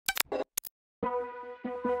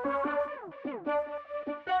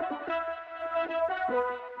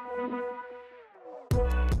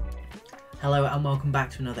Hello and welcome back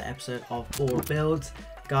to another episode of All Builds.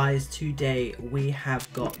 Guys, today we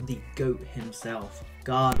have got the GOAT himself,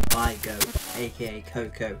 Guard by Goat, aka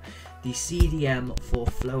Coco, the CDM for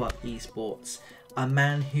Flow Up Esports, a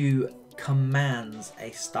man who commands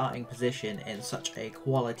a starting position in such a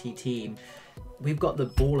quality team. We've got the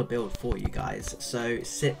baller build for you guys, so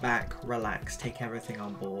sit back, relax, take everything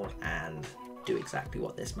on board and do exactly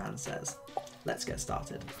what this man says. Let's get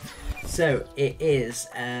started. So it is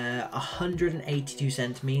 182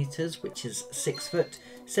 centimeters, which is 6 foot,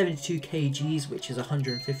 72 kgs, which is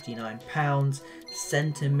 159 pounds.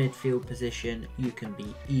 Center midfield position, you can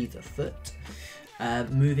be either foot.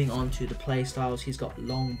 Moving on to the play styles, he's got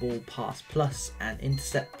long ball pass plus and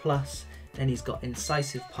intercept plus. Then he's got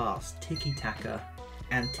incisive pass, tiki-taka,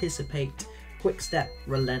 anticipate, quick step,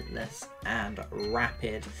 relentless, and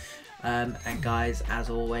rapid. And guys, as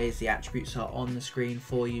always, the attributes are on the screen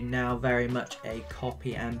for you now. Very much a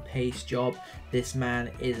copy and paste job. This man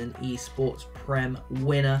is an eSports Prem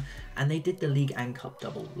winner, and they did the league and cup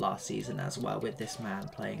double last season as well, with this man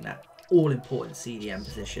playing that all-important CDM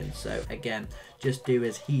position. So again, just do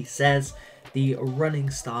as he says. The running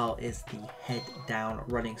style is the head down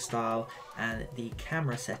running style, and the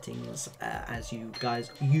camera settings, as you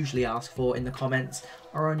guys usually ask for in the comments,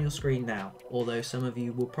 are on your screen now, although some of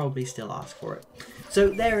you will probably still ask for it. So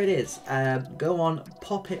there it is. Go on,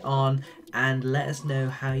 pop it on, and let us know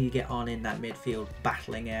how you get on in that midfield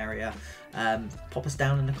battling area. Pop us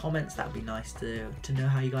down in the comments. That would be nice to know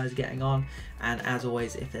how you guys are getting on. And as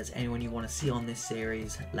always, if there's anyone you want to see on this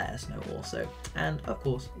series, let us know also. And of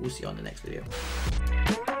course, we'll see you on the next video.